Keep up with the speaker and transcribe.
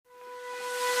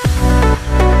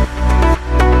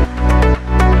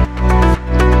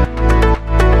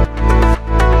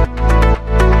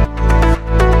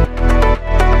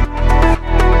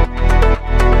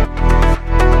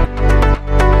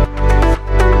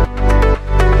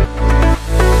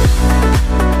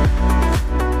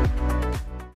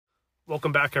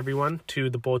Welcome back, everyone,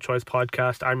 to the Bold Choice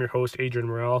Podcast. I'm your host, Adrian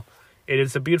Morel. It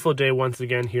is a beautiful day once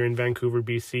again here in Vancouver,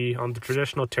 BC, on the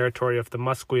traditional territory of the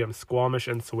Musqueam, Squamish,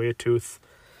 and Tsleil-Waututh.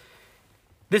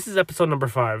 This is episode number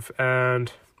 5,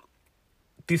 and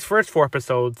these first 4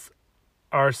 episodes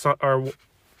are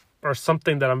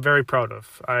something that I'm very proud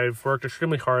of. I've worked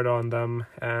extremely hard on them,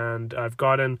 and I've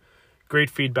gotten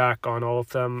great feedback on all of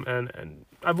them, and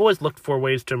I've always looked for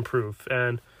ways to improve.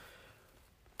 And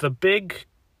the big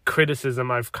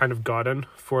criticism I've kind of gotten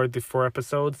for the 4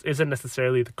 episodes isn't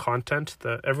necessarily the content.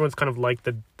 Everyone's kind of liked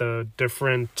the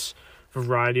different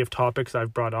variety of topics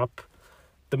I've brought up.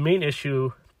 The main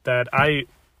issue that I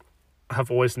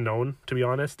have always known, to be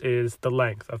honest, is the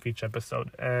length of each episode.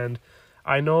 And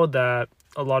I know that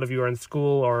a lot of you are in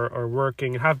school or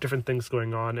working and have different things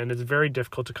going on, and it's very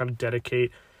difficult to kind of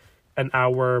dedicate an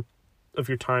hour of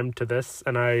your time to this.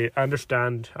 And I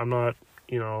understand I'm not,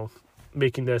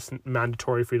 making this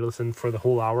mandatory for you to listen for the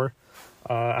whole hour.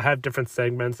 I have different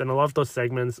segments, and a lot of those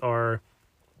segments are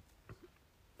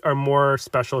more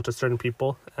special to certain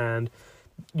people, and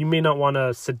you may not want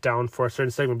to sit down for a certain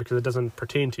segment because it doesn't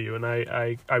pertain to you, and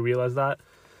I realize that.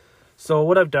 So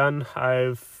what I've done,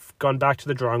 I've gone back to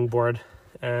the drawing board,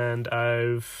 and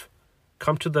I've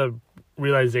come to the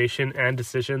realization and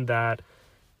decision that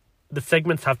the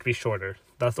segments have to be shorter.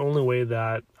 That's the only way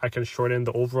that I can shorten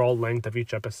the overall length of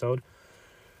each episode,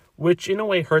 which in a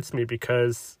way hurts me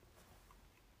because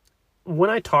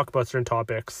when I talk about certain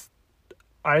topics,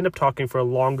 I end up talking for a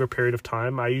longer period of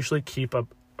time. I usually keep a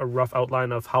rough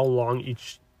outline of how long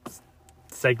each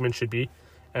segment should be,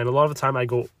 and a lot of the time I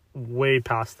go way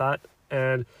past that,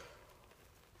 and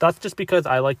that's just because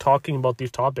I like talking about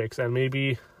these topics, and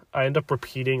maybe I end up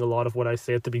repeating a lot of what I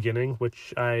say at the beginning,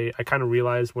 which I kind of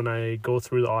realize when I go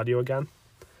through the audio again.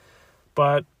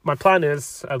 But my plan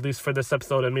is, at least for this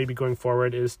episode and maybe going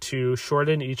forward, is to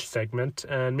shorten each segment,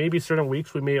 and maybe certain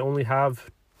weeks we may only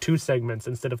have 2 segments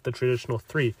instead of the traditional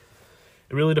 3.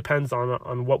 It really depends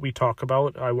on what we talk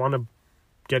about. I want to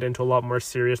get into a lot more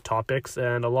serious topics,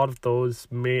 and a lot of those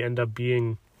may end up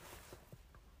being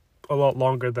a lot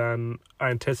longer than I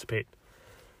anticipate.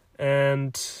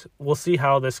 And we'll see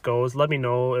how this goes. Let me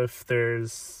know if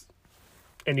there's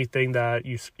anything that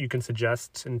you can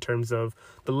suggest in terms of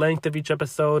the length of each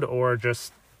episode, or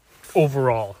just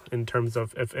overall in terms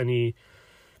of if any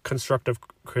constructive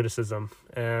criticism.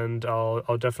 And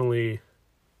I'll definitely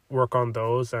work on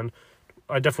those, and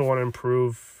I definitely want to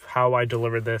improve how I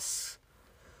deliver this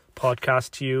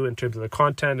podcast to you in terms of the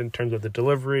content, in terms of the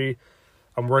delivery.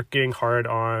 I'm working hard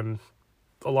on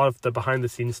a lot of the behind the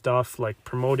scenes stuff, like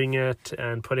promoting it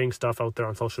and putting stuff out there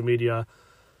on social media.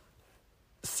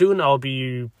 Soon I'll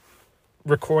be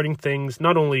recording things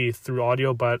not only through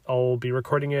audio, but I'll be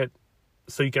recording it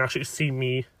so you can actually see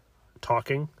me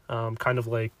talking, kind of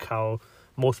like how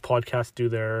most podcasts do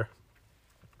their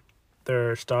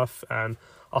stuff. And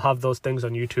I'll have those things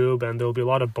on YouTube, and there'll be a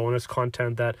lot of bonus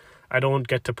content that I don't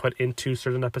get to put into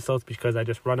certain episodes because I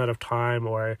just run out of time,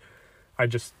 or I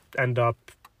just end up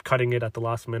cutting it at the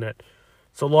last minute.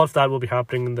 So a lot of that will be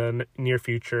happening in the near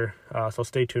future, so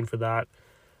stay tuned for that.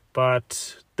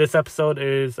 But this episode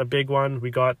is a big one. We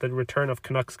got the return of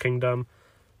Canucks Kingdom.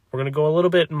 We're going to go a little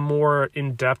bit more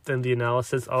in depth in the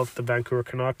analysis of the Vancouver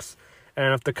Canucks.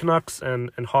 And if the Canucks and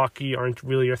hockey aren't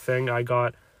really your thing, I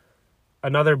got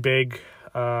another big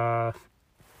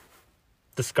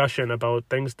discussion about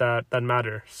things that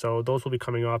matter. So those will be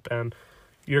coming up, and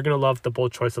you're going to love the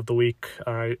bold choice of the week.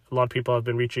 A lot of people have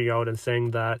been reaching out and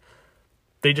saying that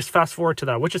they just fast forward to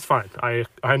that, which is fine. I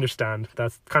understand.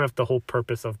 That's kind of the whole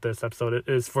purpose of this episode. It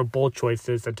is for bold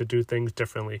choices and to do things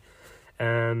differently.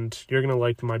 And you're going to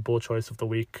like my bold choice of the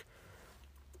week.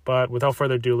 But without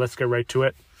further ado, let's get right to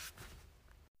it.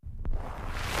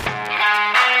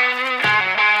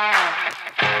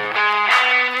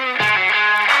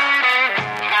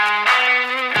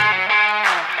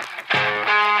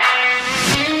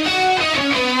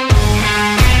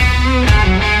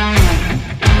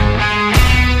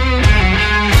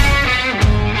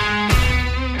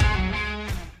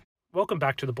 Welcome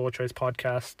back to the Bold Choice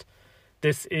Podcast.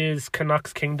 This is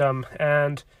Canucks Kingdom,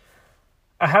 and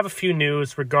I have a few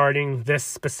news regarding this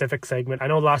specific segment. I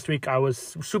know last week I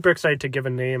was super excited to give a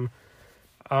name,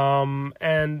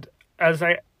 and as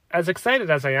excited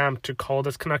as I am to call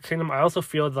this Canucks Kingdom, I also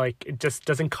feel like it just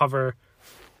doesn't cover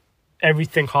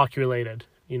everything hockey related.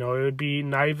 It would be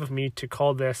naive of me to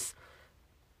call this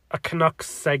a Canucks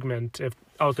segment if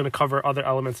I was going to cover other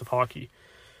elements of hockey.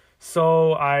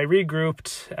 So I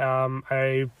regrouped,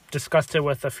 I discussed it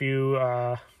with a few,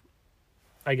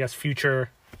 future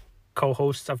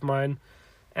co-hosts of mine,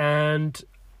 and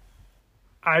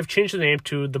I've changed the name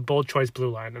to the Bold Choice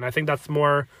Blue Line, and I think that's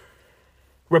more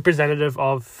representative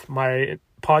of my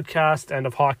podcast and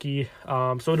of hockey.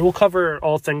 So it will cover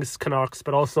all things Canucks,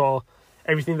 but also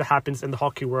everything that happens in the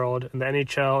hockey world, in the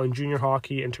NHL, in junior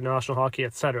hockey, international hockey,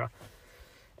 etc.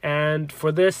 And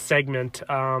for this segment,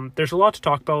 there's a lot to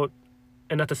talk about,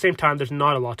 and at the same time, there's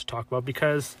not a lot to talk about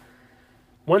because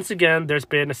once again, there's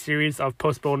been a series of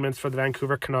postponements for the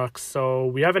Vancouver Canucks. So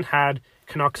we haven't had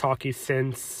Canucks hockey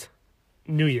since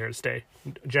New Year's Day,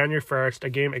 January 1st, a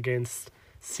game against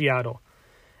Seattle.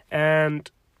 And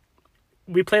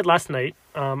we played last night.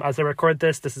 As I record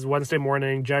this is Wednesday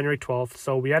morning, January 12th.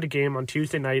 So we had a game on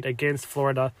Tuesday night against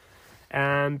Florida.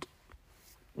 And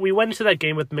we went into that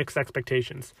game with mixed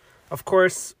expectations. Of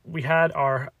course, we had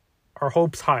our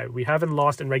hopes high. We haven't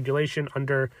lost in regulation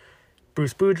under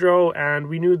Bruce Boudreau, and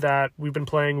we knew that we've been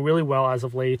playing really well as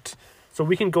of late. So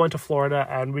we can go into Florida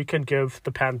and we can give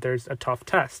the Panthers a tough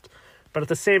test. But at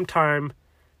the same time,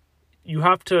 you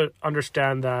have to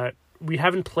understand that we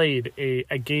haven't played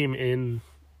a game in,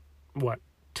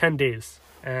 10 days.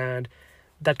 And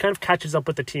that kind of catches up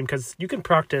with the team because you can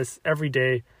practice every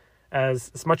day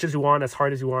as much as you want, as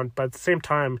hard as you want. But at the same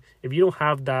time, if you don't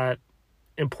have that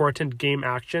important game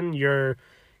action, you're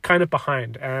kind of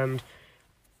behind. And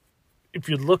if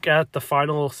you look at the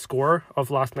final score of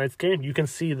last night's game, you can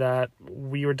see that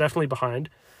we were definitely behind.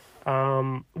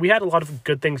 We had a lot of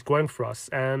good things going for us.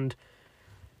 And,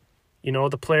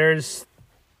 the players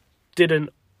did an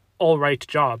all right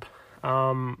job,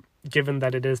 given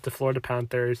that it is the Florida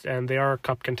Panthers and they are a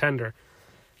cup contender.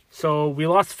 So we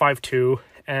lost 5-2,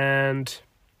 and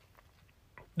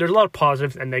there's a lot of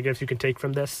positives and negatives you can take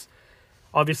from this.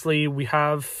 Obviously, we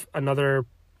have another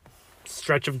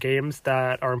stretch of games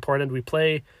that are important. We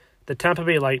play the Tampa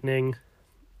Bay Lightning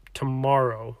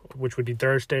tomorrow, which would be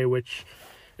Thursday, which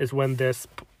is when this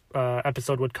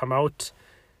episode would come out.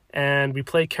 And we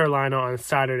play Carolina on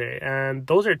Saturday. And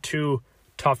those are two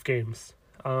tough games.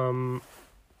 Do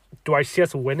I see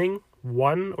us winning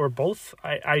one or both?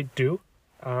 I do.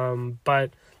 But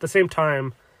at the same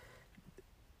time,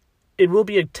 it will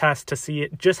be a test to see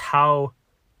just how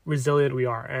resilient we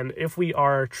are. And if we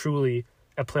are truly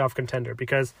a playoff contender.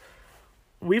 Because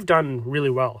we've done really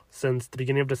well since the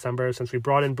beginning of December, since we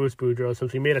brought in Bruce Boudreau,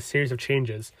 since we made a series of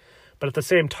changes. But at the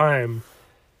same time,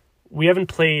 we haven't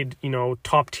played,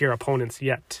 top-tier opponents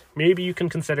yet. Maybe you can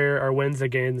consider our wins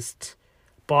against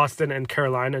Boston and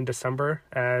Carolina in December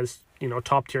as,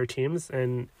 top-tier teams,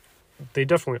 and they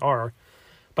definitely are.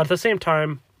 But at the same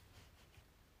time,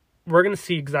 we're going to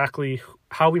see exactly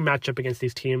how we match up against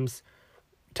these teams.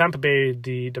 Tampa Bay,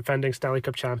 the defending Stanley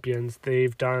Cup champions,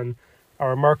 they've done a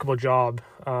remarkable job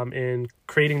in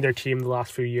creating their team the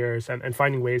last few years and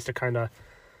finding ways to kind of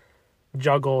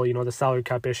juggle, the salary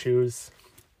cap issues.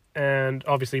 And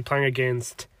obviously playing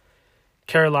against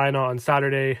Carolina on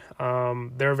Saturday,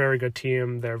 they're a very good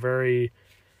team. They're very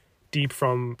deep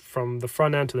from the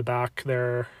front end to the back.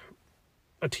 They're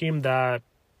a team that,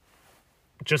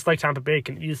 just like Tampa Bay,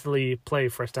 can easily play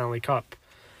for a Stanley Cup.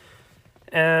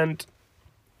 And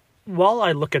while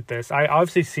I look at this, I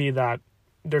obviously see that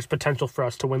there's potential for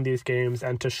us to win these games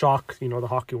and to shock, the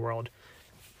hockey world.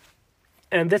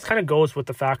 And this kind of goes with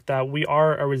the fact that we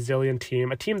are a resilient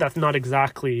team, a team that's not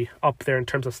exactly up there in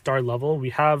terms of star level. We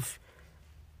have,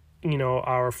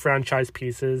 our franchise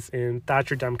pieces in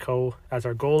Thatcher Demko as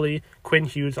our goalie, Quinn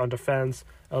Hughes on defense,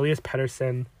 Elias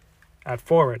Pettersson at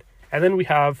forward. And then we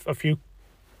have a few,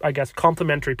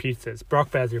 complementary pieces,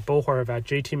 Brock Besser, Bo Horvat,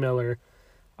 JT Miller,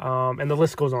 and the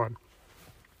list goes on.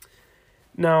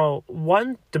 Now,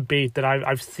 one debate that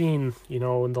I've seen, in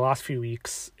the last few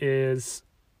weeks is,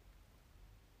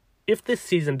 if this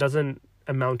season doesn't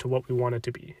amount to what we want it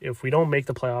to be, if we don't make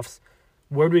the playoffs,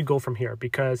 where do we go from here?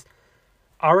 Because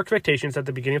our expectations at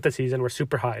the beginning of the season were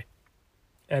super high.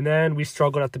 And then we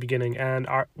struggled at the beginning, and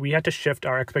we had to shift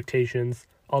our expectations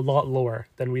a lot lower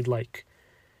than we'd like.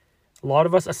 A lot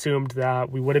of us assumed that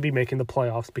we wouldn't be making the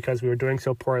playoffs because we were doing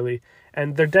so poorly.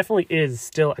 And there definitely is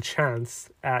still a chance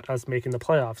at us making the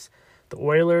playoffs. The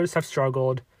Oilers have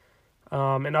struggled,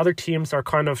 and other teams are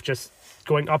kind of just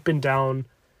going up and down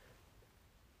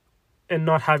and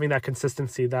not having that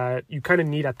consistency that you kind of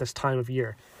need at this time of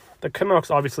year. The Canucks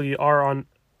obviously are on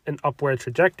an upward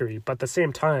trajectory, but at the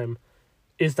same time,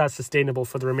 is that sustainable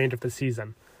for the remainder of the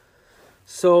season?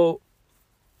 So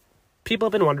people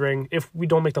have been wondering, if we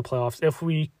don't make the playoffs, if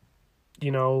we,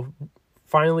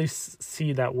 finally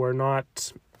see that we're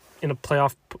not in a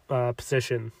playoff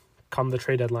position come the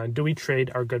trade deadline, do we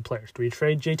trade our good players? Do we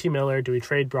trade JT Miller? Do we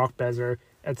trade Brock Besser,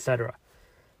 etc.?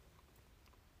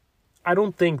 I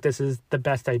don't think this is the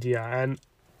best idea. And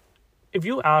if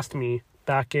you asked me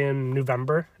back in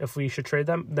November if we should trade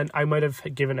them, then I might have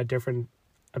given a different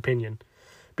opinion.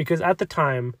 Because at the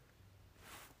time,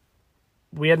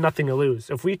 we had nothing to lose.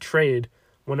 If we trade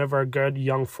one of our good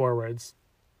young forwards,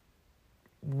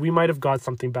 we might have got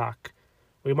something back.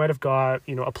 We might have got,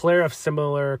 a player of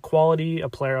similar quality, a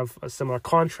player of a similar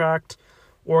contract,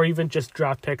 or even just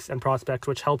draft picks and prospects,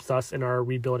 which helps us in our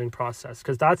rebuilding process,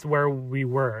 because that's where we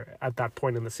were at that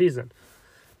point in the season.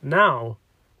 Now,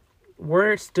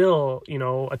 we're still,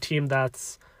 a team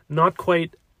that's not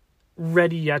quite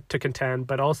ready yet to contend,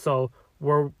 but also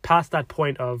we're past that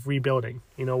point of rebuilding.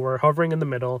 We're hovering in the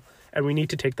middle, and we need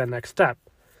to take that next step.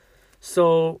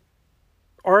 So,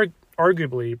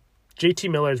 arguably,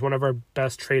 JT Miller is one of our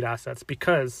best trade assets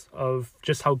because of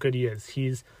just how good he is.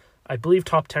 He's, I believe,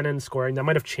 top 10 in scoring. That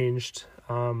might have changed,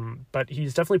 but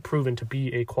he's definitely proven to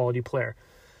be a quality player.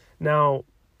 Now,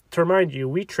 to remind you,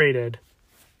 we traded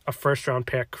a first-round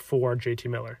pick for JT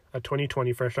Miller, a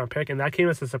 2020 first-round pick, and that came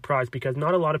as a surprise because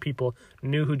not a lot of people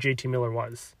knew who JT Miller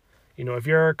was. If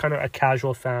you're kind of a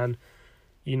casual fan,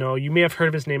 you may have heard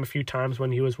of his name a few times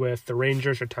when he was with the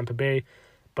Rangers or Tampa Bay,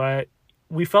 but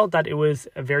we felt that it was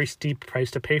a very steep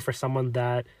price to pay for someone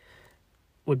that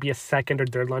would be a second or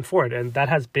third line forward, and that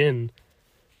has been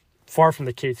far from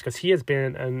the case because he has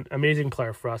been an amazing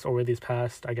player for us over these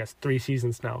past, 3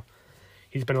 seasons now.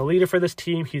 He's been a leader for this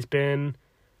team. He's been,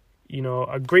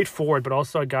 a great forward, but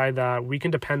also a guy that we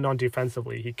can depend on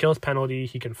defensively. He kills penalty.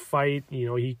 He can fight.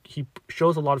 He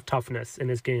shows a lot of toughness in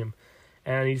his game,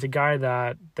 and he's a guy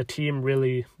that the team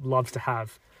really loves to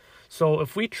have. So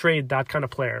if we trade that kind of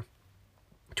player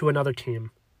to another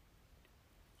team,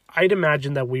 I'd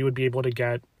imagine that we would be able to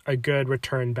get a good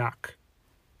return back.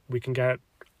 We can get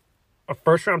a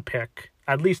first-round pick,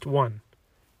 at least one.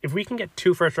 If we can get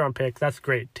 2 first-round picks, that's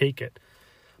great. Take it.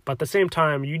 But at the same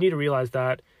time, you need to realize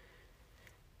that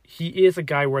he is a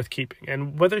guy worth keeping.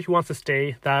 And whether he wants to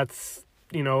stay, that's,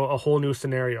 a whole new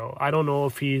scenario. I don't know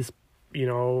if he's,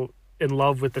 in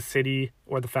love with the city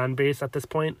or the fan base at this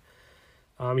point.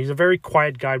 He's a very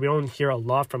quiet guy. We don't hear a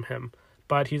lot from him.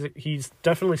 But he's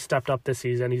definitely stepped up this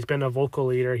season. He's been a vocal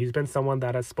leader. He's been someone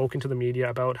that has spoken to the media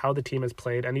about how the team has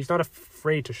played, and he's not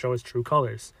afraid to show his true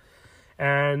colors.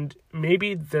 And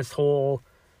maybe this whole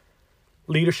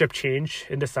leadership change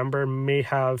in December may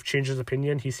have changed his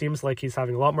opinion. He seems like he's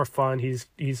having a lot more fun. He's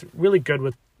really good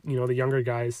with, the younger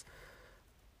guys.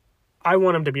 I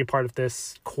want him to be a part of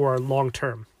this core long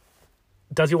term.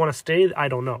 Does he want to stay? I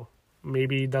don't know.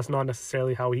 Maybe that's not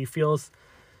necessarily how he feels.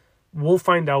 We'll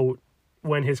find out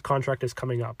when his contract is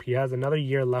coming up. He has another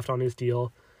year left on his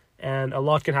deal, and a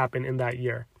lot can happen in that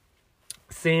year.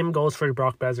 Same goes for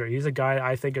Brock Boeser. He's a guy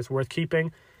I think is worth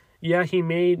keeping. Yeah, he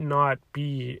may not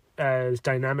be as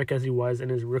dynamic as he was in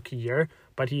his rookie year,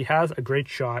 but he has a great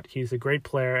shot. He's a great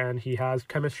player, and he has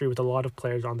chemistry with a lot of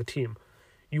players on the team.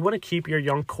 You want to keep your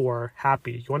young core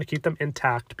happy. You want to keep them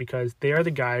intact because they are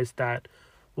the guys that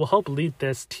will help lead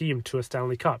this team to a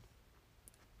Stanley Cup.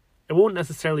 It won't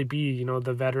necessarily be,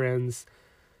 the veterans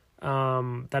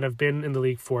that have been in the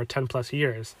league for 10 plus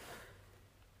years.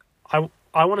 I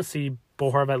want to see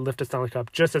Bo Horvat lift a Stanley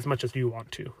Cup just as much as you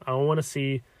want to. I want to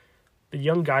see the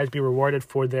young guys be rewarded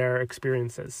for their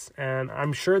experiences. And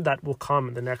I'm sure that will come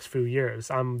in the next few years.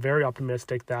 I'm very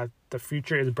optimistic that the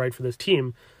future is bright for this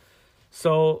team.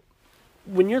 So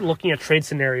when you're looking at trade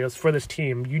scenarios for this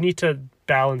team, you need to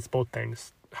balance both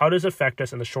things. How does it affect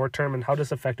us in the short term and how does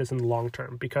it affect us in the long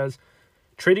term? Because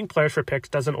trading players for picks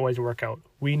doesn't always work out.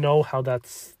 We know how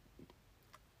that's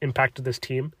impacted this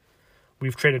team.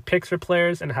 We've traded picks for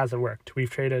players and it hasn't worked. We've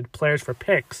traded players for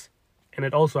picks and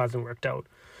it also hasn't worked out.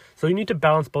 So you need to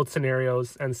balance both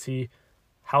scenarios and see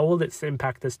how will this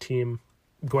impact this team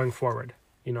going forward.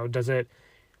 Does it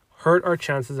hurt our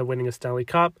chances of winning a Stanley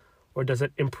Cup or does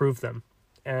it improve them?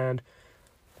 And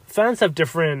fans have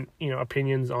different,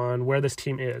 opinions on where this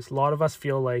team is. A lot of us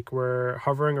feel like we're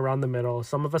hovering around the middle.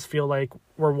 Some of us feel like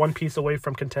we're one piece away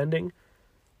from contending,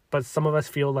 but some of us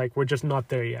feel like we're just not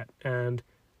there yet. And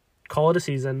call it a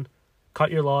season,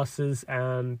 cut your losses,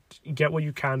 and get what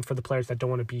you can for the players that don't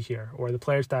want to be here or the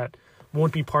players that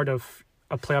won't be part of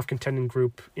a playoff contending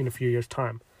group in a few years'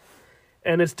 time.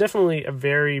 And it's definitely a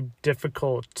very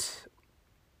difficult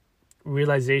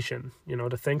realization,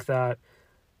 to think that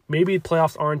maybe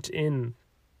playoffs aren't in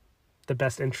the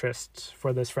best interest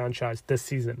for this franchise this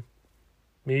season.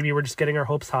 Maybe we're just getting our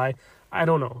hopes high. I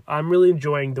don't know. I'm really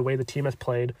enjoying the way the team has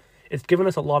played. It's given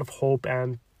us a lot of hope,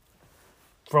 and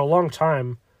for a long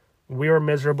time, we were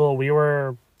miserable. We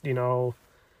were,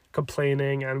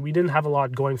 complaining, and we didn't have a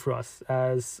lot going for us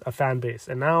as a fan base.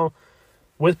 And now,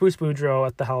 with Bruce Boudreau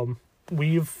at the helm,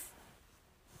 we've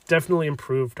definitely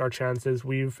improved our chances.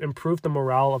 We've improved the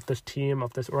morale of this team,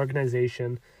 of this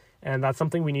organization, and that's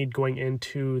something we need going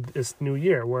into this new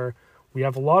year, where we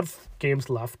have a lot of games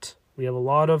left. We have a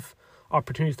lot of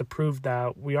opportunities to prove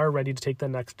that we are ready to take the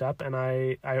next step, and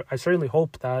I certainly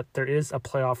hope that there is a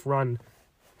playoff run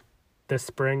this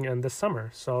spring and this summer.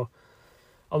 So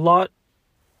a lot,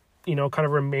 kind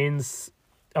of remains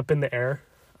up in the air,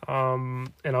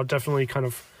 and I'll definitely kind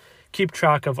of keep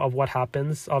track of what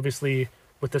happens. Obviously,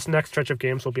 with this next stretch of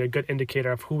games will be a good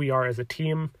indicator of who we are as a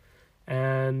team,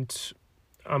 and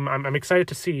I'm excited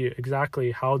to see exactly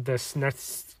how this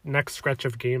next stretch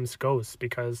of games goes,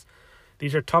 because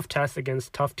these are tough tests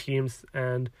against tough teams,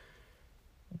 and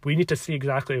we need to see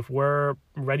exactly if we're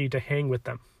ready to hang with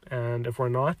them, and if we're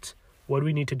not, what do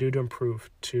we need to do to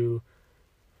improve to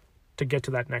get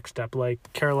to that next step,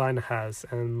 like Carolina has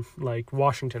and like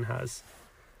Washington has.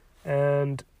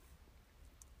 And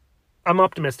I'm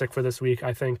optimistic for this week.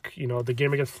 I think, the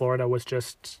game against Florida was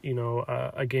just,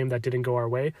 a game that didn't go our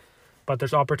way, but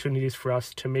there's opportunities for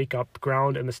us to make up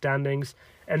ground in the standings.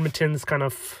 Edmonton's kind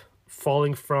of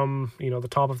falling from, the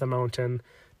top of the mountain.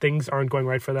 Things aren't going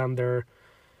right for them. They're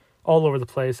all over the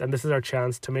place, and this is our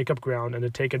chance to make up ground and to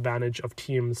take advantage of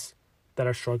teams that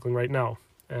are struggling right now.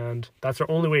 And that's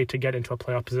our only way to get into a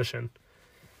playoff position.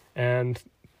 And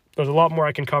there's a lot more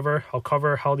I can cover. I'll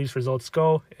cover how these results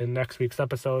go in next week's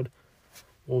episode.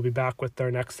 We'll be back with our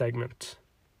next segment.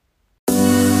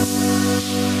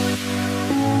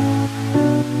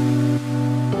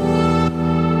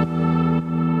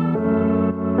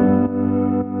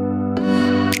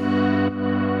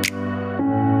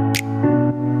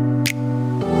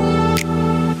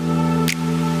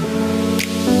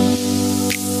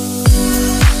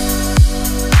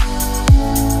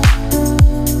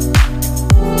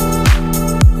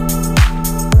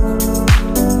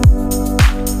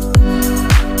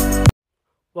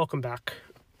 Welcome back.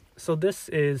 So this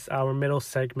is our middle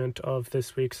segment of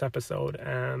this week's episode,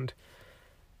 and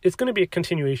it's going to be a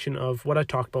continuation of what I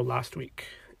talked about last week.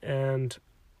 And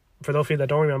for those of you that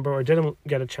don't remember or didn't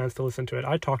get a chance to listen to it,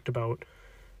 I talked about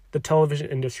the television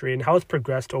industry and how it's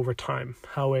progressed over time,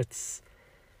 how it's,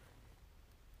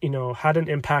 had an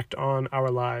impact on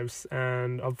our lives.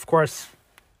 And of course,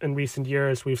 in recent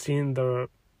years, we've seen the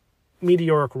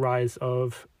meteoric rise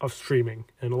of streaming,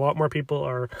 and a lot more people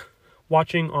are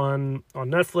watching on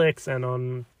Netflix and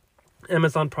on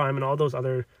Amazon Prime and all those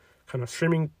other kind of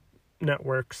streaming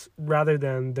networks rather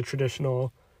than the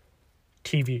traditional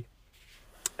TV.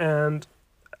 And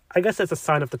I guess that's a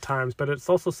sign of the times, but it's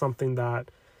also something that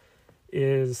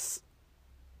is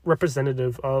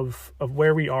representative of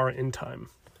where we are in time.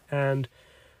 And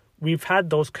we've had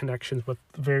those connections with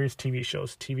various TV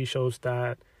shows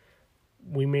that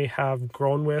we may have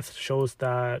grown with, shows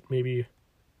that maybe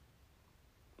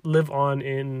live on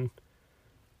in,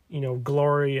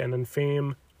 glory and in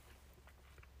fame.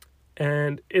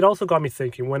 And it also got me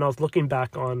thinking, when I was looking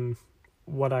back on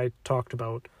what I talked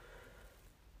about,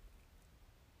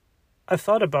 I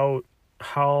thought about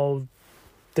how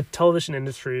the television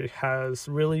industry has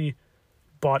really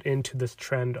bought into this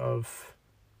trend of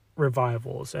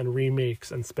revivals and remakes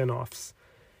and spin-offs.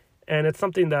 And it's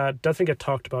something that doesn't get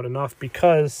talked about enough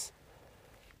because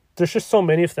there's just so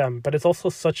many of them, but it's also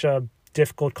such a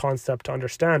difficult concept to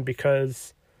understand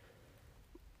because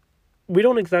we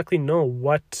don't exactly know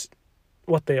what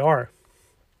they are.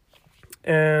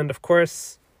 And of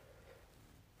course,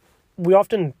 we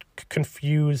often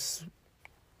confuse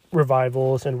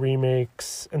revivals and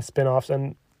remakes and spin-offs,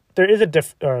 and there is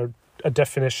a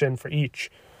definition for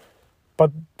each,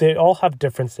 but they all have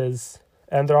differences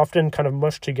and they're often kind of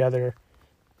mushed together.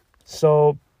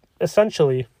 So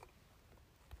essentially,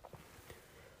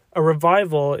 a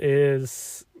revival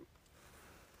is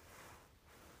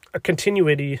a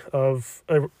continuity of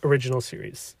an original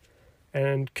series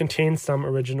and contains some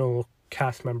original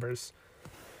cast members.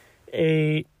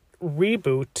 A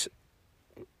reboot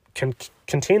can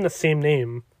contain the same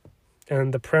name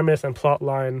and the premise and plot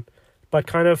line, but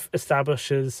kind of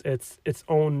establishes its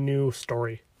own new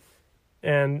story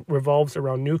and revolves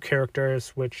around new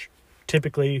characters, which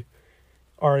typically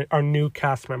are new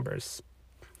cast members.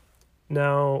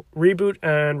 Now, reboot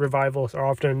and revivals are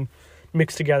often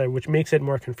mixed together, which makes it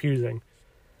more confusing.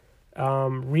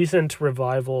 Recent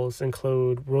revivals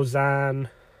include Roseanne,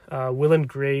 Will and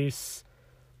Grace,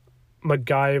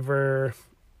 MacGyver.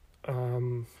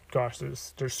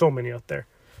 There's so many out there.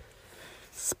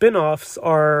 Spin-offs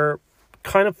are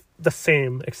kind of the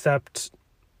same, except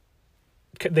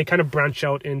they kind of branch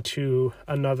out into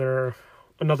another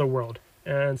world.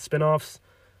 And spin-offs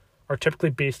are typically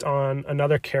based on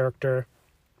another character,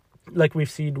 like we've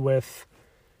seen with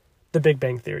The Big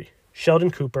Bang Theory.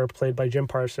 Sheldon Cooper, played by Jim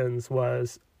Parsons,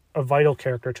 was a vital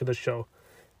character to the show.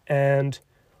 And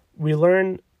we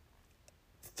learn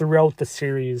throughout the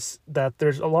series that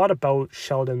there's a lot about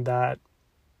Sheldon that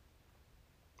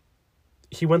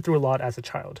he went through a lot as a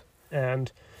child.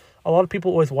 And a lot of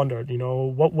people always wondered,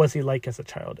 what was he like as a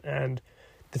child? And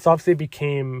this obviously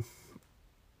became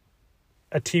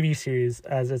a TV series,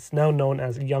 as it's now known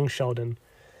as Young Sheldon,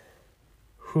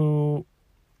 who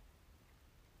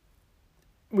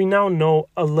we now know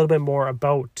a little bit more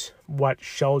about what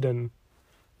Sheldon,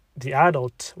 the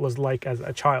adult, was like as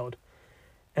a child.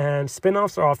 And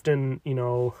spin-offs are often,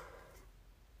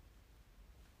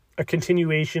 a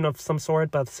continuation of some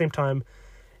sort, but at the same time,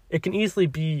 it can easily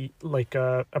be like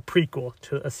a prequel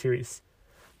to a series.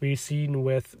 We've seen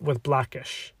with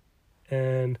Blackish,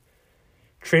 and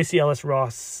Tracy Ellis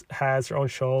Ross has her own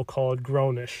show called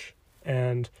Grownish,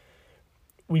 and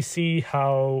we see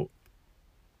how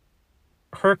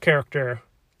her character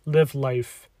lived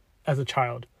life as a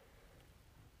child.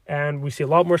 And we see a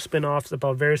lot more spin-offs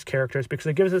about various characters because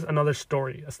it gives us another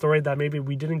story, a story that maybe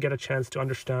we didn't get a chance to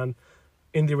understand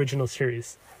in the original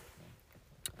series.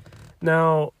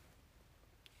 Now,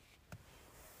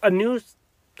 a new,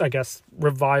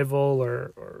 revival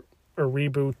or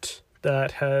reboot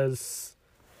that has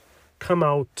come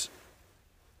out,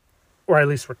 or at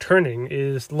least returning,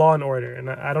 is Law & Order. And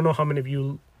I don't know how many of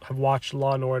you have watched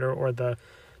Law & Order or the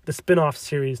spin-off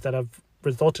series that have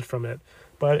resulted from it,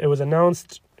 but it was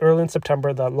announced early in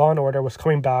September that Law & Order was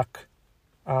coming back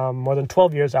more than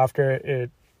 12 years after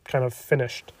it kind of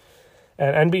finished.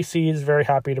 And NBC is very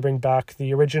happy to bring back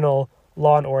the original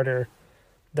Law & Order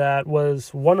that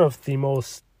was one of the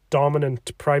most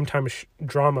dominant primetime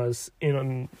dramas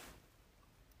in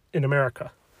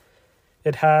America.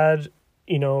 It had,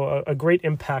 a great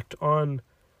impact on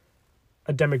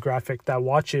a demographic that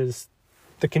watches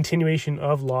the continuation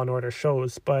of Law & Order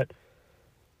shows, but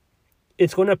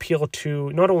it's going to appeal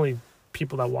to not only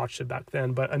people that watched it back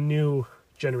then, but a new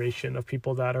generation of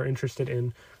people that are interested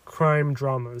in crime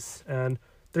dramas. And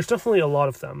there's definitely a lot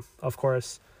of them, of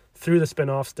course. Through the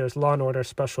spin-offs, there's Law & Order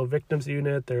Special Victims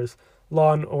Unit, there's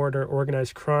Law & Order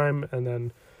Organized Crime, and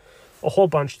then a whole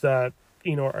bunch that,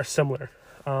 are similar.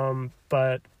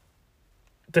 But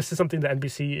this is something that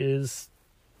NBC is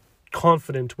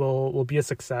confident will be a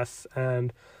success,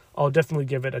 and I'll definitely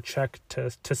give it a check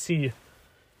to see,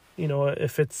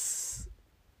 if it's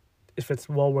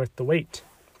well worth the wait.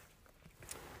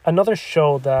 Another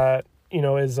show that,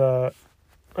 is a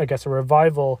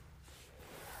revival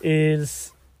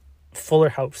is Fuller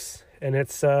House, and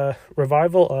it's a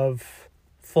revival of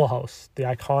Full House, the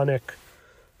iconic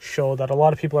show that a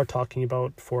lot of people are talking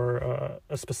about for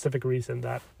a specific reason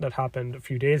that happened a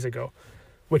few days ago,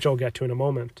 which I'll get to in a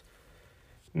moment.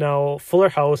 Now, Fuller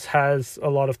House has a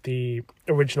lot of the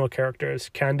original characters.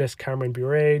 Candace Cameron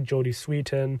Bure, Jodie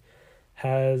Sweetin,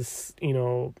 has,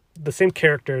 the same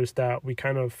characters that we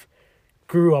kind of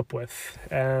grew up with.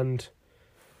 And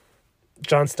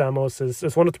John Stamos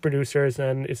is one of the producers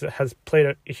and has played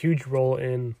a huge role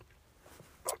in,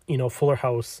 Fuller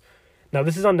House. Now,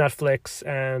 this is on Netflix,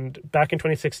 and back in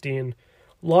 2016,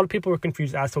 a lot of people were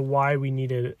confused as to why we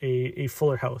needed a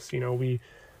Fuller House.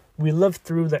 We lived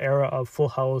through the era of Full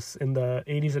House in the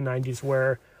 80s and 90s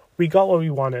where we got what we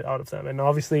wanted out of them. And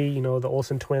obviously, the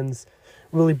Olsen twins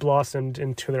really blossomed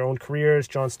into their own careers.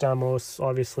 John Stamos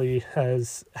obviously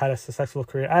has had a successful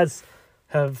career, as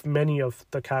have many of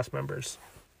the cast members.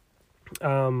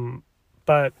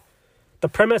 But the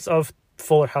premise of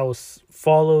Fuller House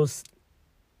follows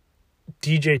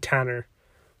DJ Tanner,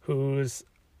 who's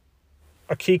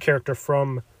a key character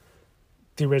from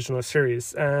the original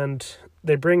series, and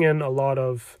they bring in a lot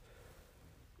of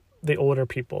the older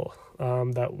people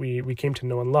that we came to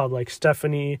know and love, like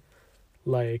Stephanie,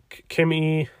 like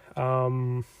Kimmy,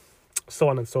 so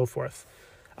on and so forth.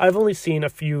 I've only seen a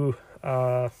few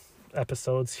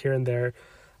episodes here and there.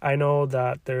 I know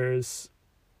that there's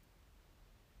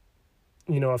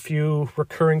a few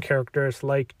recurring characters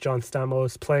like John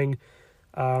Stamos playing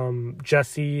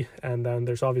Jesse, and then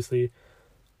there's obviously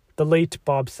the late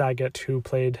Bob Saget who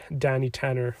played Danny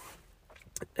Tanner.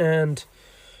 And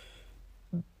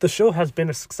the show has been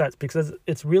a success because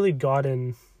it's really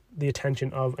gotten the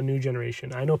attention of a new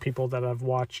generation. I know people that have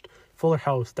watched Fuller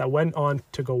House that went on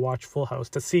to go watch Full House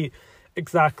to see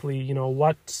exactly,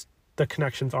 what the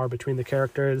connections are between the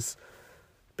characters.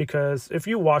 Because if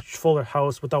you watch Fuller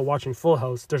House without watching Full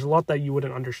House, there's a lot that you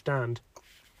wouldn't understand.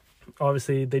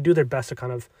 Obviously, they do their best to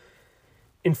kind of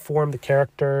inform the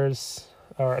characters,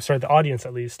 the audience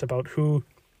at least, about who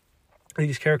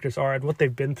these characters are and what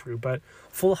they've been through. But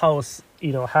Full House,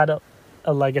 had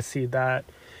a legacy that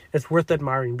it's worth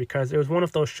admiring, because it was one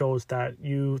of those shows that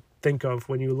you think of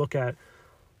when you look at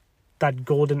that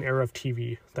golden era of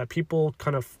TV, that people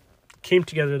kind of came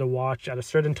together to watch at a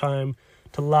certain time,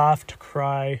 to laugh, to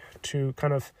cry, to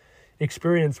kind of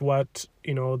experience what,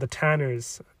 the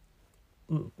Tanners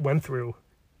went through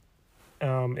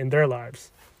in their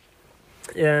lives.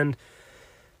 And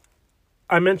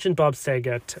I mentioned Bob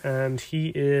Saget, and he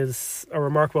is a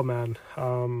remarkable man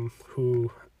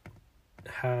who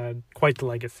had quite the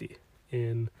legacy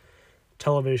in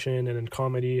television and in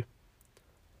comedy.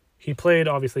 He played,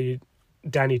 obviously,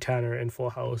 Danny Tanner in Full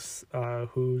House,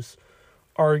 who's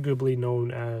arguably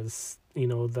known as,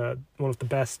 the one of the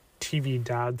best TV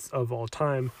dads of all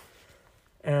time.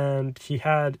 And he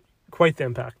had quite the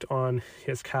impact on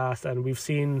his cast, and we've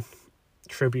seen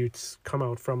tributes come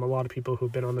out from a lot of people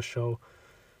who've been on the show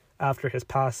after his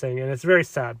passing, and it's very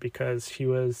sad because he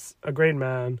was a great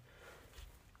man,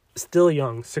 still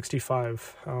young,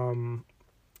 65.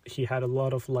 He had a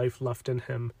lot of life left in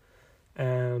him,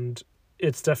 and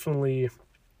it's definitely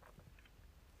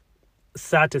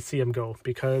sad to see him go,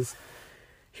 because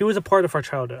he was a part of our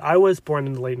childhood. I was born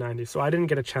in the late 90s, so I didn't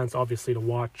get a chance, obviously, to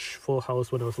watch Full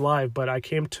House when it was live, but I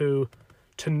came to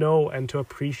know and to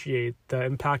appreciate the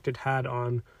impact it had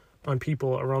on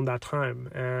people around that time.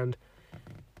 And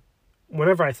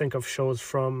whenever I think of shows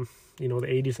from, the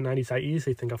 80s and 90s, I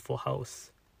easily think of Full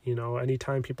House.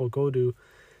 Anytime people go to,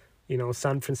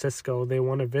 San Francisco, they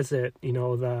want to visit,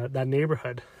 that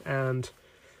neighborhood. And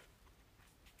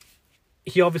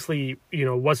he obviously,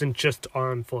 wasn't just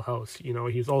on Full House.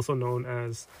 He's also known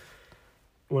as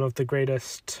one of the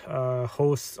greatest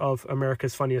hosts of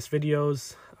America's Funniest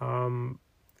Videos,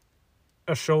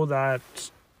 a show that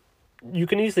you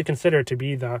can easily consider to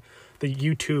be the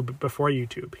YouTube before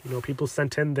YouTube. People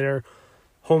sent in their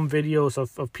home videos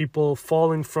of people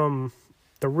falling from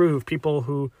the roof, people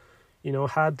who,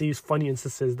 had these funny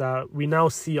instances that we now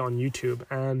see on YouTube.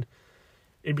 And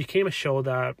it became a show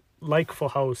that, like Full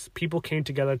House, people came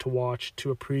together to watch, to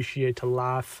appreciate, to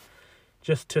laugh,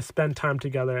 just to spend time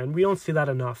together. And we don't see that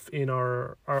enough in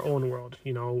our own world.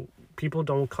 People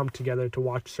don't come together to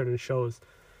watch certain shows.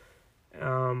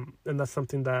 And that's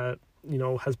something that,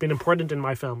 has been important in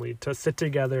my family, to sit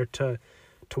together, to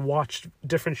watch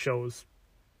different shows,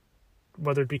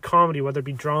 whether it be comedy, whether it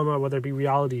be drama, whether it be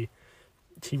reality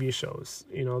TV shows.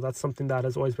 That's something that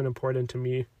has always been important to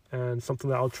me, and something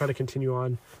that I'll try to continue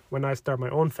on when I start my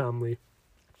own family.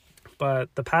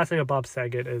 But the passing of Bob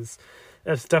Saget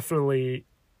it's definitely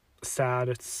sad.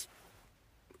 It's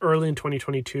early in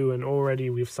 2022, and already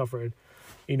we've suffered,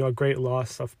 a great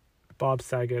loss of Bob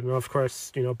Saget, and of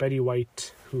course, Betty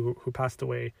White, who passed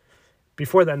away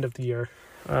before the end of the year.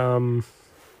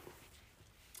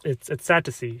 It's sad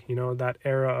to see, that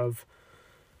era of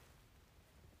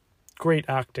great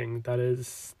acting that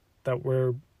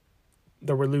we're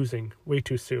losing way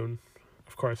too soon,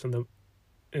 of course,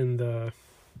 in the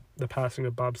passing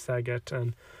of Bob Saget.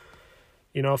 And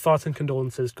thoughts and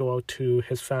condolences go out to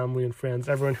his family and friends,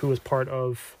 everyone who was part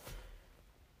of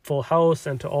Full House,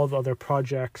 and to all the other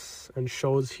projects and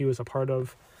shows he was a part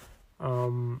of.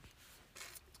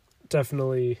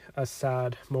 Definitely a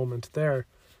sad moment there.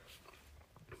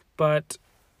 But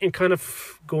in kind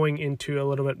of going into a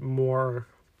little bit more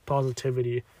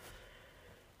positivity,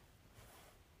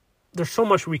 there's so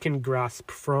much we can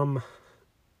grasp from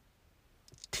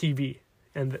TV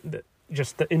and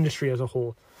just the industry as a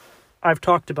whole. I've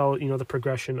talked about, the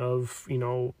progression of,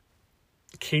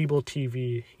 cable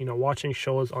TV, watching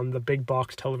shows on the big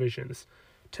box televisions,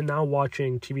 to now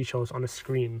watching TV shows on a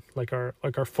screen, like our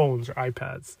phones or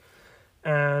iPads.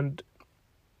 And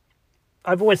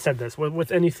I've always said this,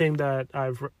 with anything that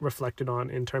I've reflected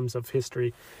on in terms of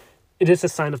history, it is a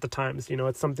sign of the times.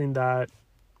 It's something that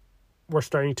we're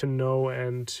starting to know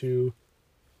and to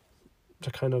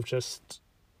kind of just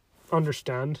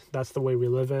understand. That's the way we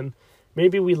live in.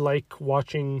 Maybe we like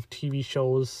watching TV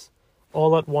shows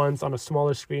all at once on a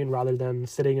smaller screen rather than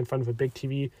sitting in front of a big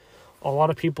TV. A lot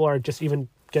of people are just even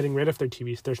getting rid of their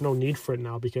TVs. There's no need for it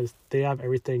now because they have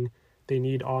everything they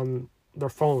need on their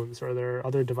phones or their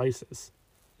other devices,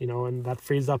 and that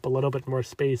frees up a little bit more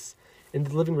space in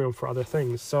the living room for other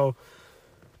things. So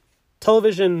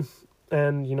television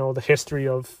and, the history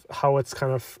of how it's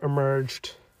kind of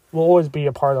emerged will always be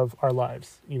a part of our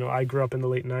lives. I grew up in the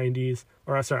late 90s,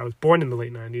 I was born in the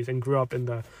late 90s and grew up in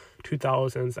the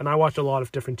 2000s, and I watched a lot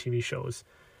of different TV shows,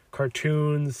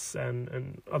 cartoons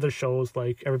and other shows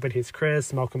like Everybody Hates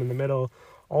Chris, Malcolm in the Middle,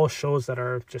 all shows that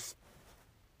are just,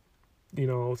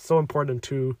 so important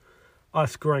to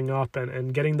us growing up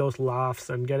and getting those laughs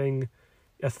and getting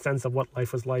a sense of what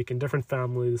life was like in different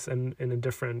families and in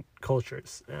different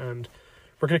cultures. And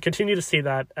we're going to continue to see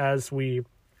that as we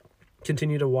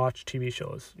continue to watch TV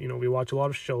shows. We watch a lot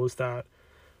of shows that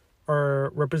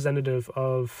are representative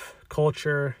of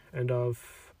culture and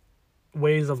of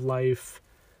ways of life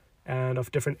and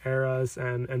of different eras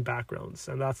and backgrounds.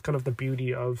 And that's kind of the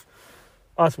beauty of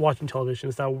us watching television,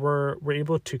 is that we're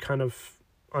able to kind of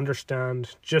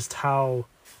understand just how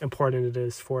important it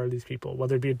is for these people,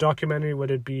 whether it be a documentary,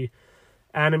 whether it be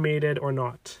animated or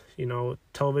not.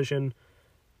 Television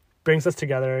brings us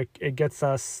together. It gets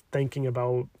us thinking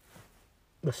about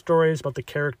the stories, about the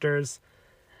characters.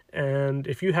 And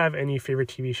if you have any favorite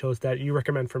TV shows that you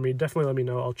recommend for me, definitely let me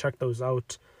know. I'll check those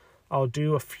out. I'll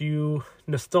do a few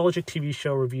nostalgic TV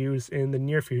show reviews in the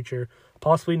near future,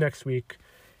 possibly next week.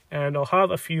 And I'll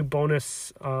have a few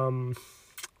bonus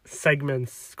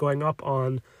segments going up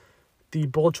on the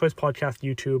Bold Choice Podcast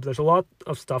YouTube. There's a lot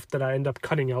of stuff that I end up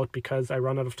cutting out because I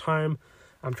run out of time.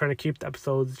 I'm trying to keep the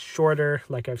episodes shorter,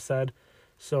 like I've said.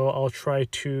 So I'll try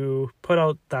to put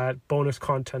out that bonus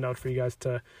content out for you guys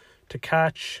to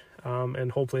catch.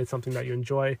 And hopefully it's something that you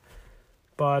enjoy.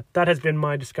 But that has been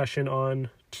my discussion on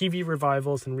TV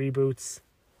revivals and reboots.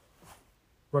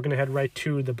 We're going to head right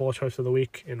to the Bold Choice of the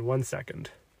Week in 1 second.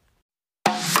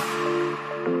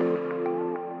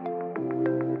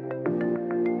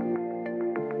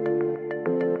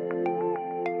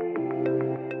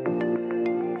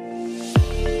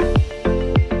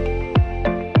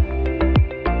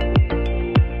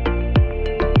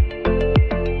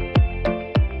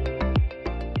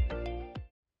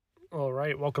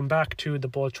 Welcome back to the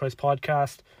Bold Choice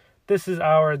Podcast. This is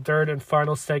our third and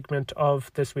final segment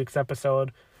of this week's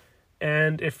episode.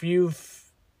 And if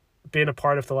you've been a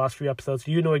part of the last few episodes,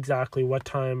 you know exactly what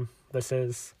time this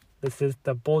is. This is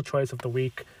the Bold Choice of the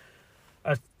Week.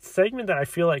 A segment that I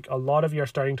feel like a lot of you are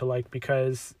starting to like,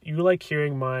 because you like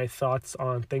hearing my thoughts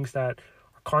on things that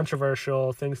are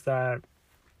controversial, things that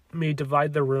may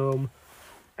divide the room.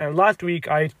 And last week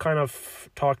I kind of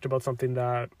talked about something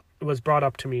that was brought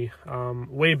up to me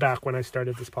way back when I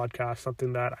started this podcast,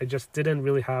 something that I just didn't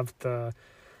really have the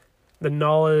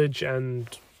knowledge and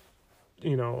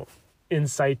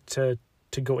insight to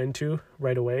go into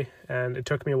right away, and it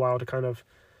took me a while to kind of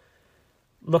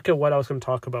look at what I was going to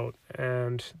talk about.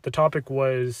 And the topic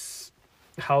was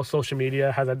how social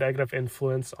media has a negative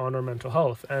influence on our mental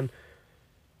health, and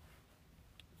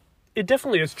it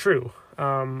definitely is true.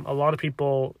 A lot of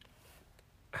people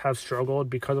have struggled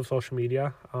because of social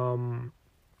media. And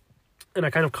I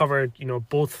kind of covered,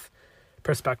 both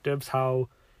perspectives, how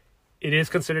it is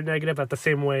considered negative, at the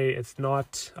same way it's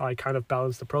not. I kind of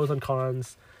balanced the pros and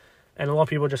cons. And a lot of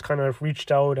people just kind of reached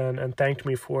out and thanked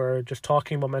me for just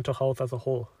talking about mental health as a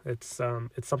whole. It's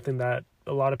something that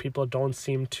a lot of people don't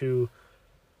seem to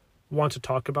want to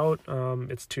talk about.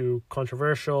 It's too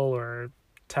controversial or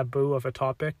taboo of a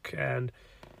topic, and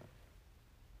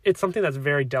it's something that's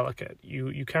very delicate.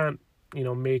 You can't,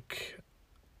 make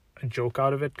a joke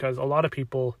out of it, because a lot of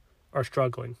people are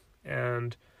struggling.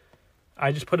 And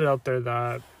I just put it out there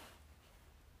that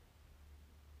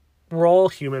we're all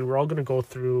human. We're all going to go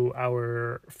through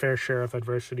our fair share of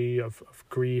adversity, of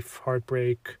grief,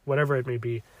 heartbreak, whatever it may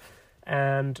be.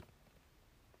 And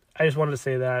I just wanted to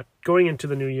say that going into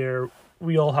the new year,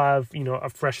 we all have, a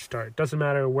fresh start. Doesn't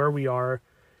matter where we are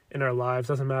in our lives.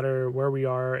 Doesn't matter where we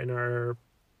are in our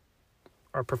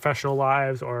professional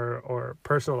lives or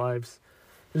personal lives.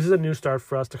 This is a new start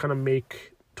for us to kind of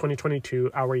make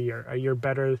 2022 our year, a year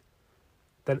better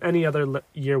than any other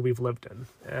year we've lived in.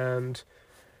 And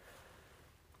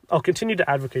I'll continue to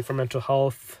advocate for mental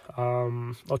health.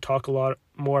 I'll talk a lot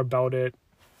more about it,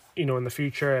 in the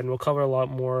future, and we'll cover a lot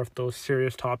more of those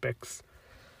serious topics.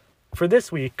 For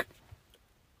this week,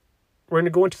 we're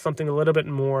going to go into something a little bit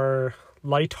more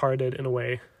lighthearted in a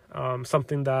way,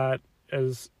 something that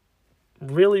is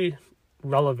really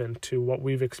relevant to what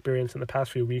we've experienced in the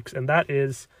past few weeks, and that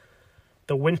is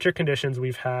the winter conditions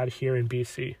we've had here in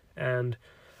BC. And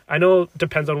I know it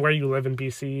depends on where you live in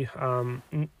BC.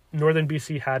 Northern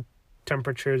BC had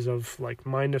temperatures of like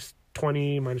minus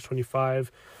 20, minus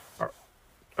 25,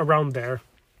 around there.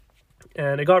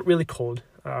 And it got really cold,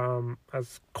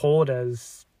 as cold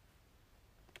as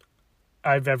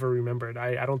I've ever remembered.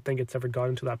 I don't think it's ever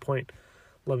gotten to that point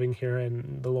living here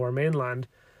in the Lower Mainland.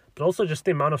 But also just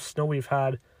the amount of snow we've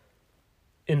had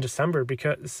in December,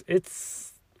 because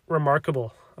it's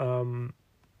remarkable.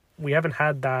 We haven't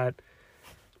had that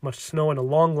much snow in a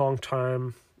long, long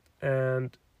time. And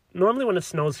normally when it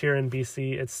snows here in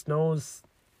BC, it snows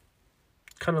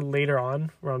kind of later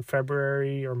on, around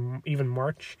February or even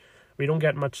March. We don't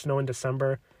get much snow in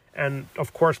December. And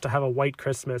of course, to have a white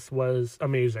Christmas was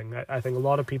amazing. I think a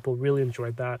lot of people really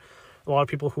enjoyed that. a lot of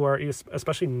people who are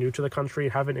especially new to the country,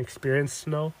 haven't experienced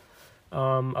snow.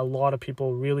 A lot of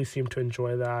people really seem to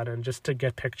enjoy that, and just to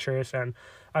get pictures. And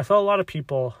I saw a lot of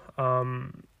people,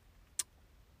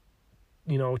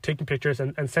 taking pictures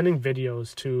and sending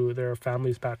videos to their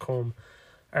families back home.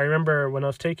 I remember when I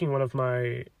was taking one of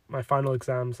my final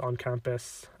exams on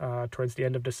campus towards the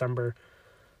end of December,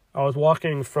 I was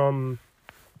walking from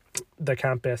the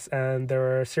campus, and there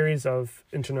were a series of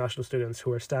international students who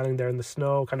were standing there in the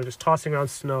snow, kind of just tossing around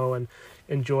snow and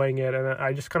enjoying it. And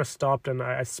I just kind of stopped and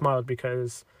I smiled,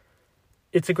 because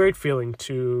it's a great feeling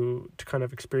to kind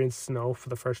of experience snow for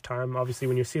the first time. Obviously,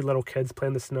 when you see little kids play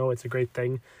in the snow, it's a great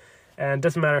thing. And it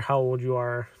doesn't matter how old you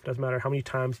are, doesn't matter how many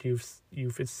times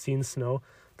you've seen snow.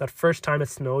 That first time it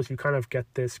snows, you kind of get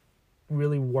this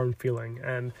really warm feeling.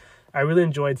 And I really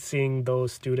enjoyed seeing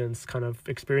those students kind of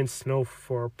experience snow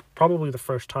for probably the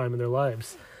first time in their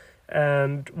lives.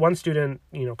 And one student,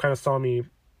 kind of saw me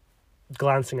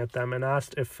glancing at them and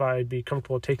asked if I'd be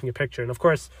comfortable taking a picture. And of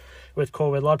course, with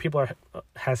COVID, a lot of people are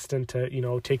hesitant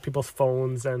to, take people's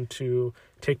phones and to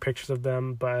take pictures of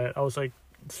them. But I was like,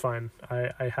 it's fine.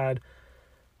 I had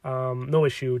no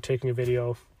issue taking a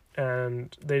video,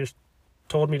 and they just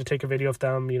told me to take a video of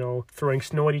them, throwing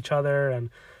snow at each other. And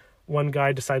one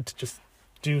guy decided to just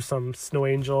do some snow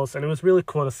angels, and it was really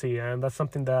cool to see. And that's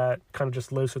something that kind of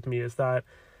just lives with me, is that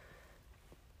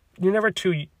you're never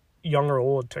too young or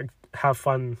old to have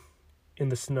fun in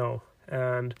the snow.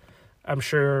 And I'm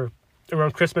sure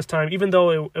around Christmas time, even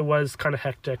though it was kind of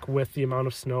hectic with the amount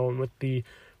of snow and with the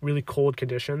really cold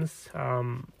conditions,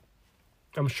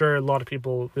 I'm sure a lot of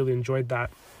people really enjoyed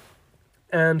that.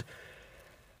 And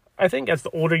I think as the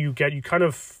older you get, you kind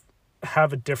of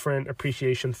have a different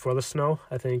appreciation for the snow.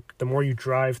 I think the more you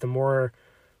drive, the more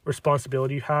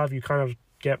responsibility you have. You kind of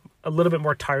get a little bit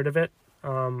more tired of it.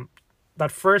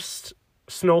 That first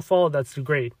snowfall, that's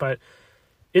great, but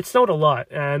it snowed a lot,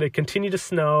 and it continued to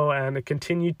snow, and it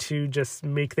continued to just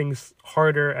make things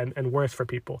harder and worse for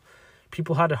people.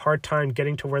 People had a hard time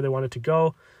getting to where they wanted to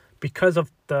go because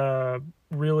of the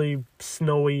really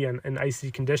snowy and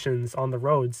icy conditions on the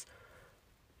roads.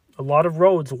 A lot of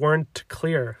roads weren't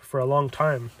clear for a long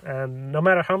time, and no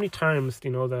matter how many times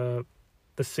the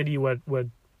city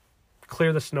would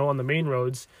clear the snow on the main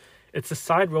roads, it's the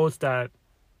side roads that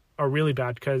are really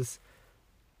bad, because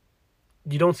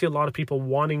you don't see a lot of people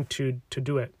wanting to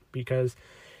do it. Because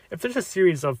if there's a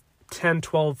series of 10,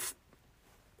 12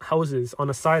 houses on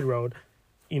a side road,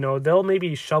 they'll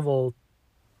maybe shovel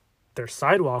their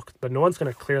sidewalk, but no one's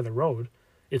going to clear the road.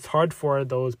 It's hard for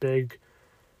those big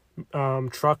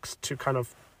trucks to kind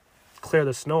of clear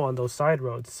the snow on those side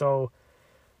roads. So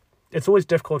it's always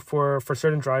difficult for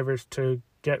certain drivers to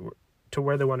get to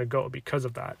where they want to go because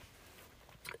of that.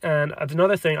 And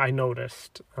another thing I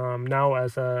noticed now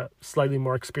as a slightly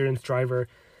more experienced driver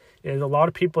is a lot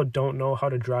of people don't know how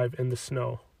to drive in the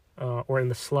snow, or in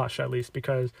the slush at least,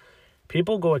 because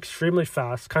people go extremely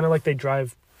fast, kind of like they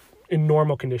drive in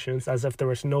normal conditions as if there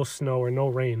was no snow or no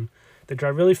rain. They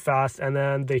drive really fast, and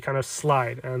then they kind of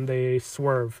slide and they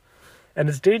swerve. And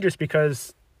it's dangerous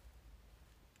because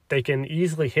they can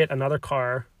easily hit another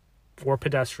car or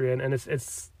pedestrian, and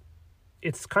it's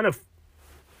kind of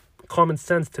common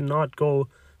sense to not go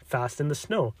fast in the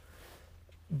snow.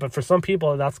 But for some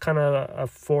people, that's kind of a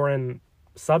foreign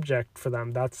subject for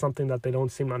them. That's something that they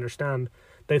don't seem to understand.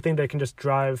 They think they can just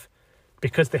drive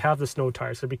because they have the snow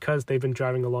tires, or because they've been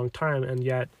driving a long time, and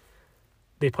yet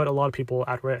they put a lot of people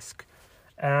at risk.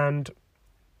 And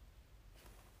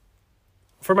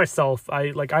for myself,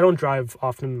 I don't drive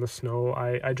often in the snow.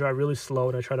 I drive really slow,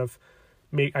 and I try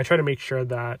to make sure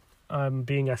that I'm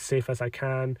being as safe as I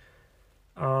can.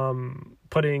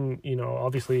 Putting,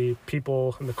 obviously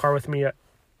people in the car with me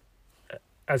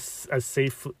as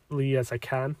safely as I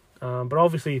can. But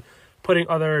obviously putting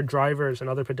other drivers and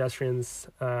other pedestrians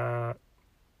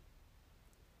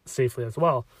safely as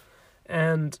well.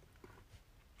 And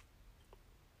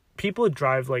people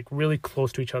drive really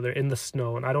close to each other in the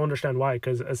snow, and I don't understand why,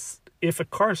 because if a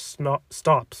car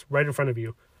stops right in front of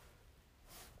you,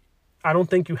 I don't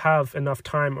think you have enough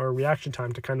time or reaction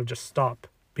time to kind of just stop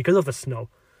because of the snow.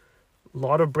 A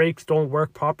lot of brakes don't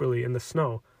work properly in the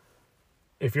snow.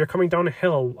 If you're coming down a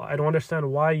hill, I don't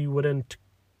understand why you wouldn't,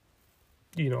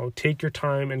 take your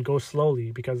time and go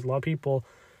slowly, because a lot of people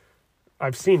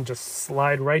I've seen just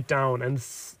slide right down, and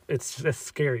it's just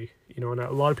scary, and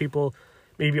a lot of people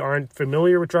maybe aren't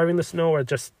familiar with driving the snow, or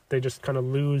they just kind of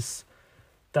lose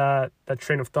that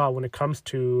train of thought when it comes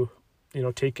to,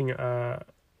 taking a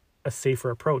safer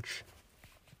approach.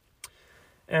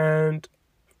 And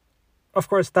of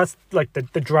course, that's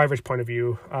the driver's point of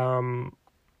view.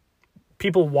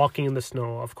 people walking in the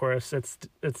snow, of course, it's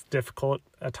difficult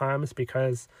at times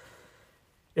because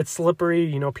it's slippery.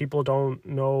 You know, people don't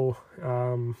know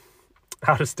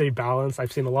how to stay balanced.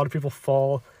 I've seen a lot of people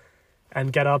fall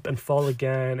and get up and fall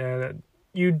again, and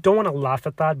you don't want to laugh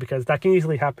at that because that can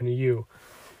easily happen to you.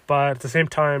 But at the same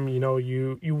time, you know,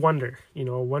 you wonder, you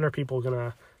know, when are people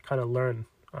gonna kind of learn?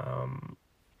 And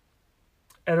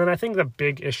then I think the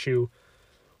big issue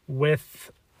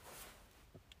with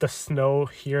the snow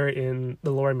here in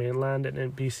the Lower Mainland and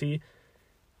in BC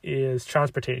is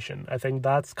transportation. I think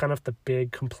that's kind of the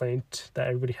big complaint that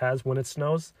everybody has when it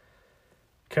snows.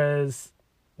 Because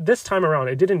this time around,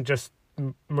 it didn't just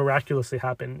miraculously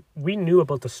happen. We knew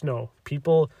about the snow.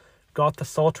 People got the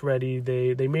salt ready.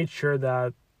 They made sure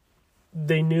that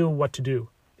they knew what to do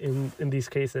in these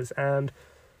cases. And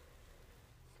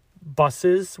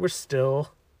buses were still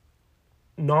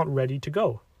not ready to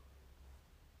go.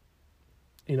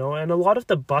 You know, and a lot of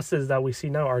the buses that we see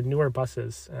now are newer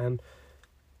buses, and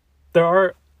there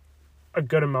are a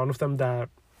good amount of them that,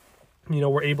 you know,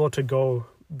 were able to go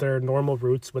their normal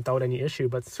routes without any issue,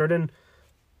 but certain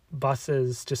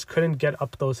buses just couldn't get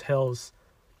up those hills.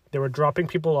 They were dropping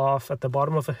people off at the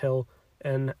bottom of a hill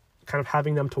and kind of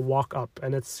having them to walk up,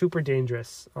 and it's super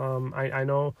dangerous. I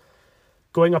know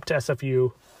going up to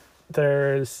SFU,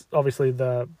 there's obviously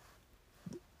the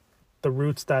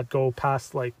routes that go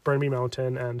past like Burnaby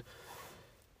Mountain, and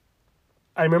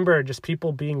I remember just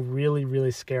people being really,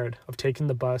 really scared of taking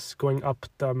the bus going up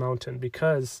the mountain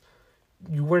because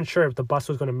you weren't sure if the bus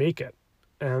was going to make it.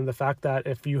 And the fact that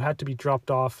if you had to be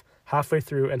dropped off halfway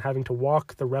through and having to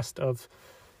walk the rest of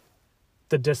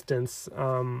the distance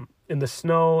in the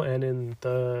snow and in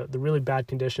the really bad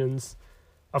conditions.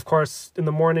 Of course, in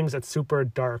the mornings, it's super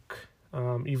dark.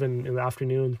 Even in the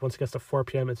afternoons, once it gets to 4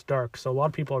 p.m., it's dark. So a lot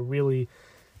of people are really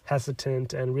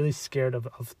hesitant and really scared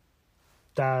of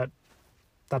that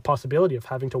possibility of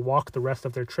having to walk the rest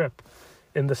of their trip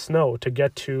in the snow to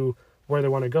get to where they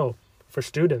want to go. For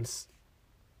students,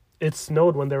 it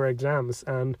snowed when there were exams,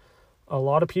 and a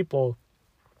lot of people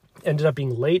ended up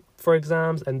being late for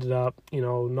exams, ended up, you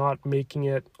know, not making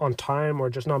it on time or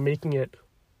just not making it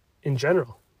in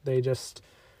general. They just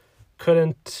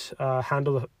couldn't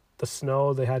handle the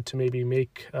snow. They had to maybe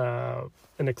make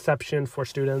an exception for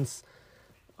students.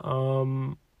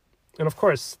 And of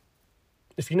course,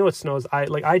 if you know it snows,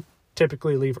 I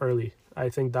typically leave early. I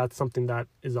think that's something that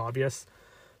is obvious.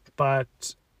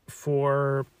 But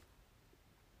for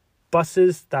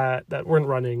buses that weren't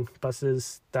running,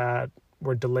 buses that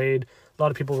were delayed, a lot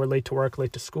of people were late to work,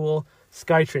 late to school.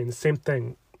 SkyTrains, same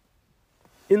thing.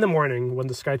 In the morning, when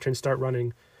the SkyTrains start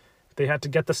running, they had to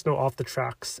get the snow off the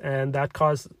tracks, and that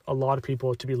caused a lot of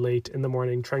people to be late in the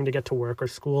morning trying to get to work or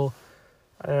school,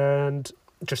 and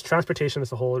just transportation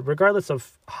as a whole, regardless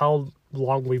of how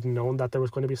long we've known that there was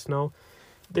going to be snow,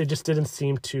 they just didn't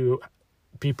seem to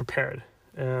be prepared.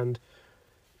 And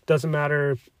it doesn't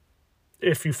matter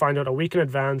if you find out a week in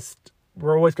advance,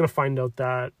 we're always going to find out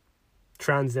that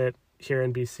transit here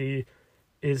in BC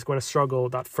is going to struggle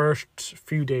that first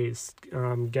few days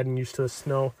getting used to the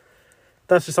snow.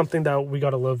 That's just something that we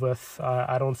got to live with.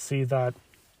 I don't see that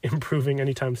improving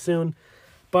anytime soon.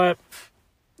 But,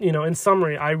 you know, in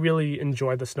summary, I really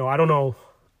enjoy the snow. I don't know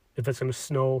if it's going to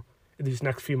snow in these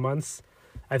next few months.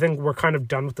 I think we're kind of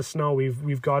done with the snow.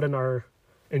 We've gotten our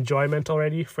enjoyment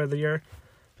already for the year.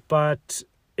 But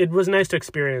it was nice to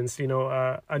experience, you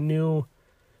know, a new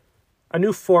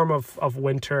form of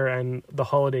winter and the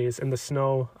holidays in the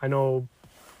snow. I know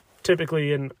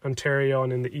typically in Ontario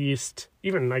and in the East,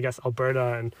 even I guess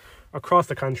Alberta and across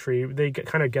the country, they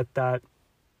kind of get that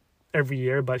every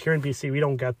year. But here in BC, we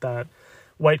don't get that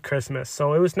white Christmas.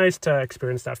 So it was nice to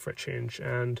experience that for a change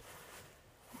and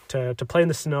to play in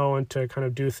the snow and to kind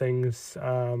of do things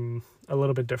a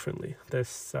little bit differently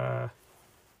this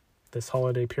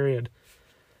holiday period.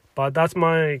 But that's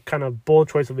my kind of bold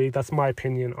choice of the week. That's my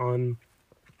opinion on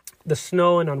the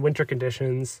snow and on winter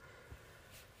conditions.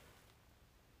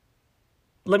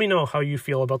 Let me know how you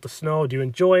feel about the snow. Do you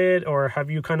enjoy it, or have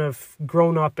you kind of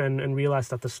grown up and realized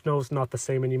that the snow's not the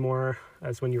same anymore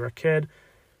as when you were a kid?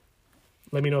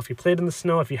 Let me know if you played in the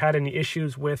snow, if you had any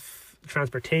issues with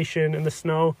transportation in the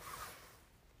snow.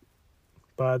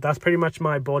 But that's pretty much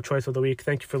my bold choice of the week.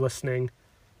 Thank you for listening.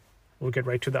 We'll get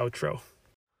right to the outro.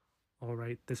 All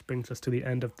right, this brings us to the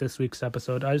end of this week's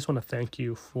episode. I just want to thank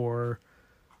you for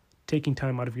taking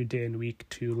time out of your day and week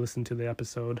to listen to the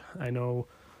episode. I know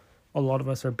a lot of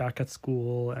us are back at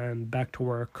school and back to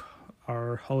work.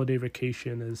 Our holiday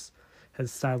vacation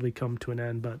has sadly come to an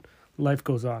end, but life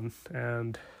goes on,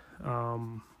 and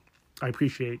I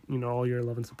appreciate, you know, all your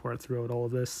love and support throughout all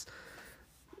of this.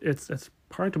 it's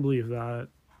hard to believe that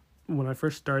when I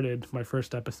first started my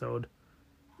first episode,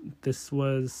 this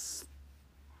was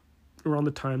around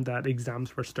the time that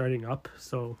exams were starting up.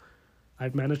 So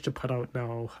I've managed to put out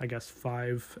now, I guess,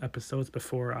 5 episodes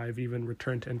before I've even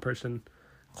returned to in-person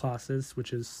classes,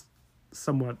 which is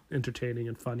somewhat entertaining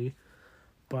and funny.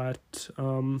 But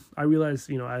I realize,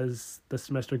 as the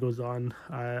semester goes on,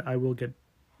 I will get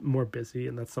more busy,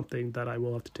 and that's something that I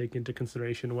will have to take into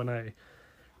consideration when I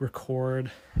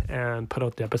record and put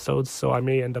out the episodes. So I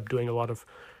may end up doing a lot of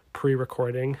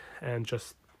pre-recording and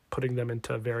just putting them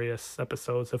into various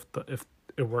episodes if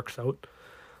it works out.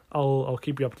 I'll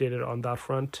keep you updated on that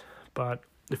front. But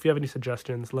if you have any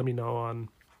suggestions, let me know on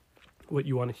what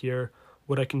you want to hear,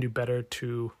 what I can do better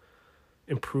to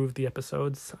improve the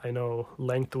episodes. I know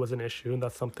length was an issue, and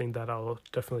that's something that I'll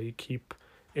definitely keep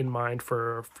in mind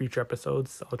for future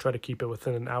episodes. I'll try to keep it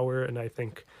within an hour, and I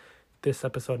think this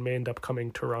episode may end up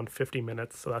coming to around 50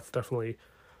 minutes, so that's definitely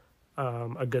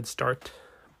a good start.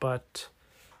 But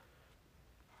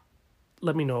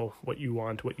let me know what you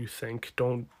want, what you think.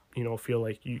 Don't feel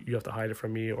like you have to hide it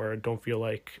from me, or don't feel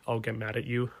like I'll get mad at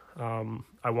you.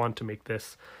 I want to make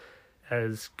this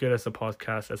as good as a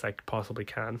podcast as I possibly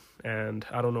can, and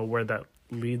I don't know where that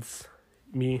leads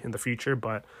me in the future,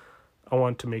 but I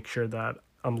want to make sure that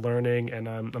I'm learning and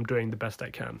I'm doing the best I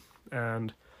can.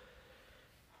 And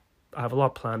I have a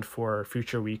lot planned for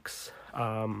future weeks.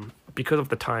 Because of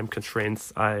the time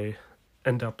constraints, I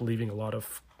end up leaving a lot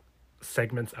of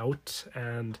segments out,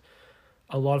 and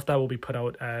a lot of that will be put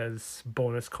out as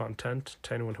bonus content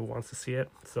to anyone who wants to see it.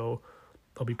 So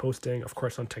I'll be posting, of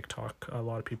course, on TikTok. A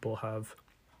lot of people have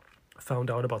found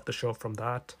out about the show from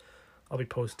that. I'll be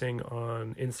posting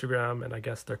on Instagram, and I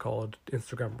guess they're called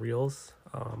Instagram Reels.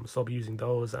 So I'll be using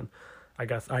those, and I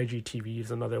guess IGTV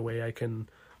is another way I can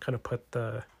kind of put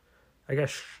the,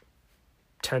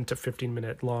 10 to 15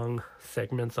 minute long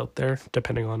segments out there,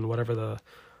 depending on whatever the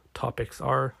topics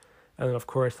are. And then, of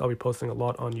course, I'll be posting a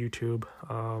lot on YouTube.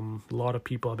 A lot of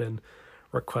people have been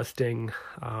requesting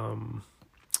a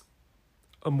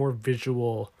more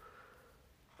visual,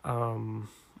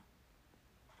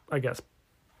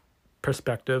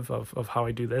 perspective of how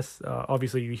I do this.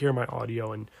 Obviously, you hear my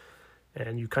audio and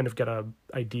you kind of get a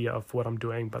idea of what I'm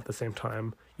doing, but at the same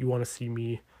time, you want to see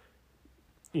me,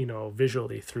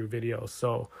 visually through videos.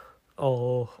 So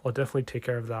I'll definitely take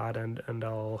care of that, and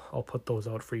I'll put those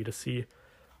out for you to see.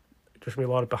 There's going to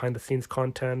be a lot of behind the scenes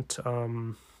content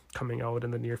coming out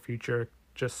in the near future,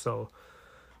 just so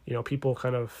people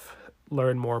kind of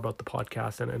learn more about the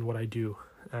podcast and what I do,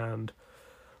 and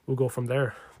we'll go from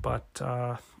there. But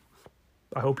I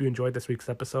hope you enjoyed this week's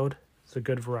episode. It's a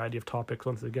good variety of topics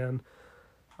once again.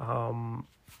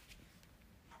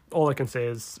 All I can say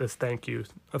is thank you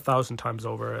 1,000 times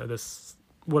over. This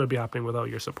wouldn't be happening without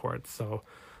your support. So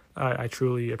I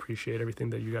truly appreciate everything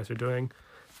that you guys are doing.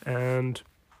 And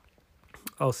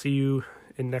I'll see you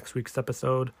in next week's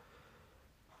episode.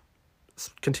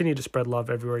 Continue to spread love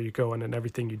everywhere you go and in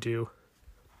everything you do.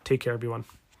 Take care, everyone.